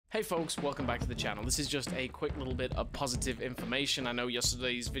Hey folks, welcome back to the channel. This is just a quick little bit of positive information. I know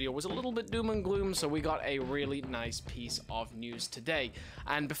yesterday's video was a little bit doom and gloom, so we got a really nice piece of news today.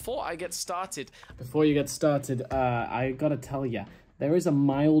 And before you get started, I gotta tell ya, there is a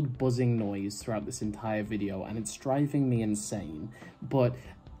mild buzzing noise throughout this entire video, and it's driving me insane. But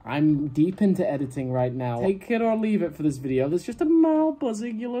I'm deep into editing right now. Take it or leave it for this video. There's just a mild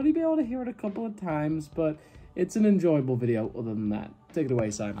buzzing. You'll only be able to hear it a couple of times, but it's an enjoyable video other than that. Take it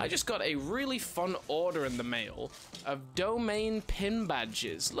away, Simon. I just got a really fun order in the mail of TheDomain pin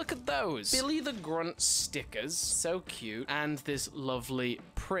badges. Look at those. Billy the Grunt stickers. So cute. And this lovely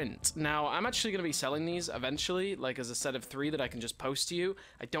print. Now, I'm actually going to be selling these eventually, like as a set of 3 that I can just post to you.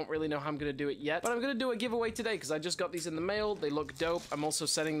 I don't really know how I'm going to do it yet, but I'm going to do a giveaway today because I just got these in the mail. They look dope. I'm also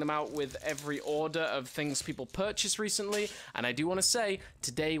sending them out with every order of things people purchased recently. And I do want to say,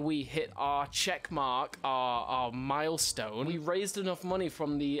 today we hit our check mark, our milestone. We raised enough money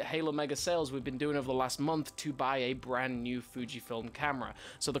from the Halo Mega sales we've been doing over the last month to buy a brand new Fujifilm camera.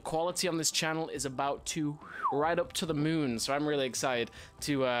 So the quality on this channel is about to right up to the moon. So I'm really excited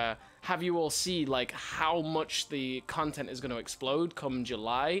to have you all see like how much the content is going to explode come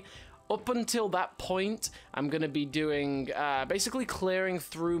July. Up until that point, I'm going to be doing, basically clearing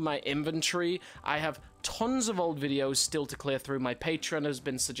through my inventory. I have tons of old videos still to clear through. My Patreon has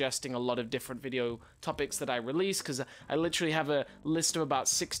been suggesting a lot of different video topics that I release, because I literally have a list of about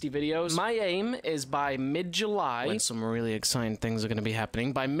 60 videos. My aim is by mid-July, when some really exciting things are going to be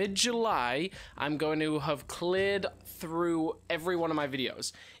happening, by mid-July, I'm going to have cleared through every one of my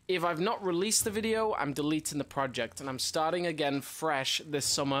videos. If I've not released the video, I'm deleting the project, and I'm starting again fresh this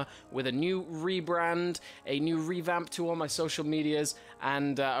summer with a new rebrand, a new revamp to all my social medias,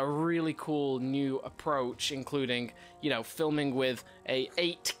 and a really cool new approach, including, you know, filming with a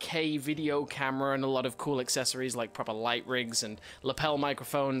 8K video camera and a lot of cool accessories like proper light rigs and lapel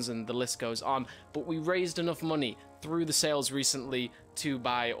microphones, and the list goes on. But we raised enough money through the sales recently to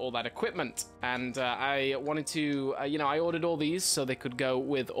buy all that equipment, and I wanted to, you know, I ordered all these so they could go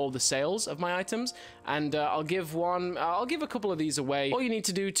with all the sales of my items, and I'll give a couple of these away. All you need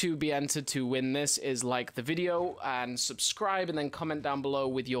to do to be entered to win this is like the video and subscribe, and then comment down below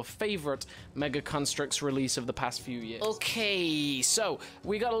with your favorite Mega Construx release of the past few years. Okay, so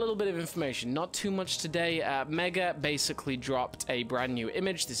we got a little bit of information, not too much today. Mega basically dropped a brand new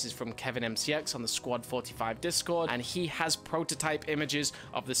image. This is from Kevin MCX on the Squad 45 Discord, and he has prototype images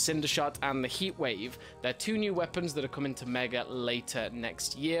of the Cindershot and the Heatwave. They're 2 new weapons that are coming to Mega later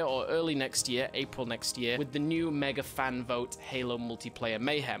next year, or early next year, April next year, with the new Mega fan vote Halo Multiplayer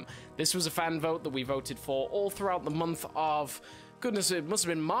Mayhem. This was a fan vote that we voted for all throughout the month of, goodness, it must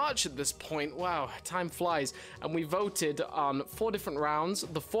have been March at this point. Wow, time flies. And we voted on 4 different rounds.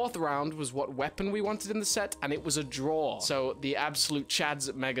 The 4th round was what weapon we wanted in the set, and it was a draw. So the absolute chads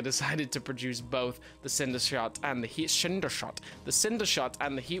at Mega decided to produce both the Cindershot and the Cindershot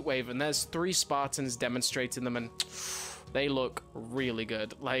and the Heatwave, and there's 3 Spartans demonstrating them, and they look really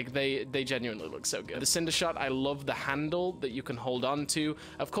good. Like, they genuinely look so good. The Cindershot, I love the handle that you can hold on to.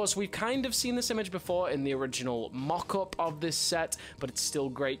 Of course, we've kind of seen this image before in the original mock-up of this set, but it's still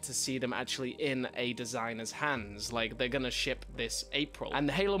great to see them actually in a designer's hands. Like, they're gonna ship this April. And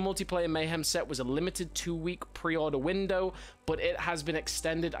the Halo Multiplayer Mayhem set was a limited 2-week pre-order window, but it has been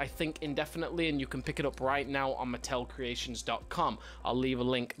extended, I think, indefinitely, and you can pick it up right now on MattelCreations.com. I'll leave a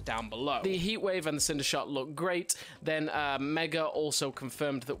link down below. The Heatwave and the Cindershot look great. Then Mega also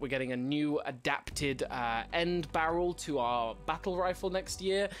confirmed that we're getting a new adapted end barrel to our battle rifle next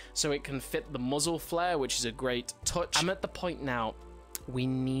year, so it can fit the muzzle flare, which is a great touch. I'm at the point now, we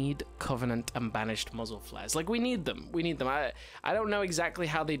need Covenant and Banished muzzle flares. Like, we need them. We need them. I don't know exactly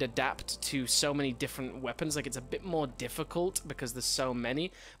how they'd adapt to so many different weapons. Like, it's a bit more difficult because there's so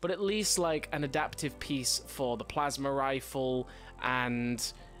many, but at least like an adaptive piece for the plasma rifle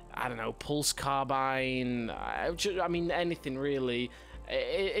and, I don't know, pulse carbine. I mean, anything really.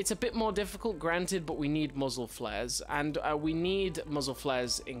 It's a bit more difficult, granted, but we need muzzle flares, and we need muzzle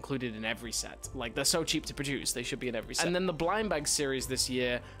flares included in every set. Like, they're so cheap to produce, they should be in every set. And then the blind bag series this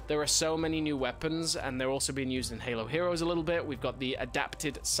year, there are so many new weapons, and they're also being used in Halo Heroes a little bit. We've got the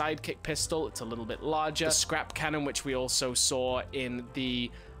adapted sidekick pistol, it's a little bit larger. The scrap cannon, which we also saw in the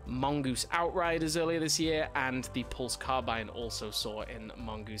Mongoose Outriders earlier this year, and the Pulse Carbine also saw in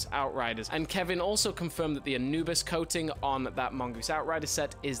Mongoose Outriders. And Kevin also confirmed that the Anubis coating on that Mongoose Outrider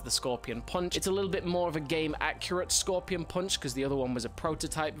set is the Scorpion Punch. It's a little bit more of a game-accurate Scorpion Punch, because the other one was a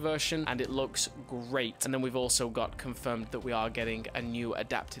prototype version, and it looks great. And then we've also got confirmed that we are getting a new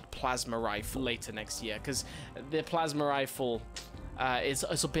adapted plasma rifle later next year, because the plasma rifle,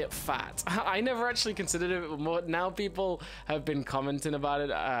 it's a bit fat. I never actually considered it, but now people have been commenting about it.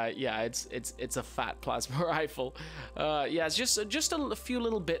 Yeah, it's a fat plasma rifle. Yeah, it's just a few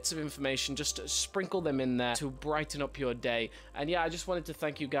little bits of information, just to sprinkle them in there to brighten up your day. And yeah, I just wanted to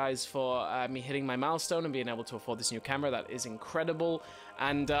thank you guys for me hitting my milestone and being able to afford this new camera. That is incredible.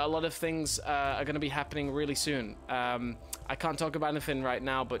 And a lot of things are going to be happening really soon. I can't talk about anything right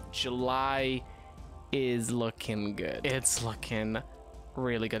now, but July is looking good. It's looking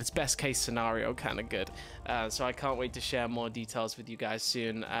really good. It's best case scenario kind of good. So I can't wait to share more details with you guys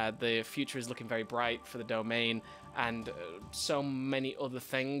soon. The future is looking very bright for the domain and so many other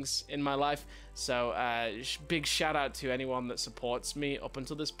things in my life. So big shout out to anyone that supports me up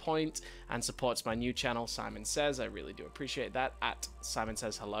until this point and supports my new channel, Simon Says. I really do appreciate that, at Simon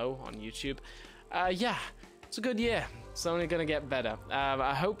Says Hello on YouTube. Yeah, it's a good year. It's only gonna get better.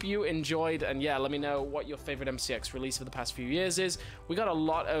 I hope you enjoyed, and yeah, let me know what your favorite MCX release for the past few years is. We got a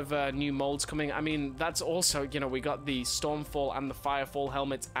lot of new molds coming. I mean, that's also, you know, we got the Stormfall and the Firefall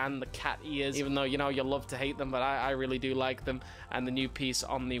helmets and the cat ears, even though, you know, you love to hate them, but I really do like them. And the new piece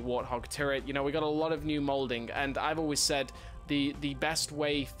on the Warthog turret. You know, we got a lot of new molding, and I've always said the best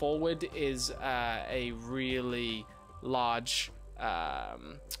way forward is a really large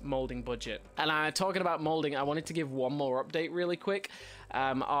molding budget. And talking about molding, I wanted to give one more update really quick.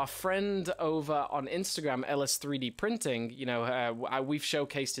 Our friend over on Instagram, LS3D Printing, you know, we've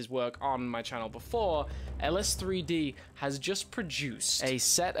showcased his work on my channel before. LS3D has just produced a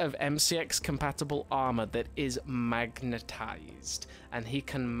set of MCX compatible armor that is magnetized, and he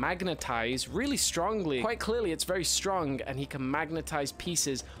can magnetize really strongly. Quite clearly, it's very strong, and he can magnetize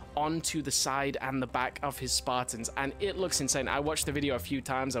pieces onto the side and the back of his Spartans, and it looks insane. I watched the video a few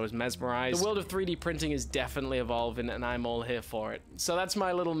times. I was mesmerized. The world of 3D printing is definitely evolving, and I'm all here for it. So that's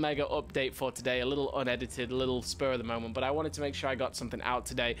my little mega update for today, a little unedited, a little spur of the moment, but I wanted to make sure I got something out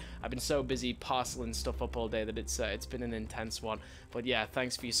today. I've been so busy parceling stuff up all day that it's been an intense one. But yeah,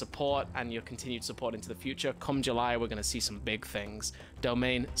 thanks for your support and your continued support into the future. Come July, we're going to see some big things.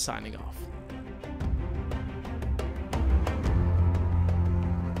 Domain signing off.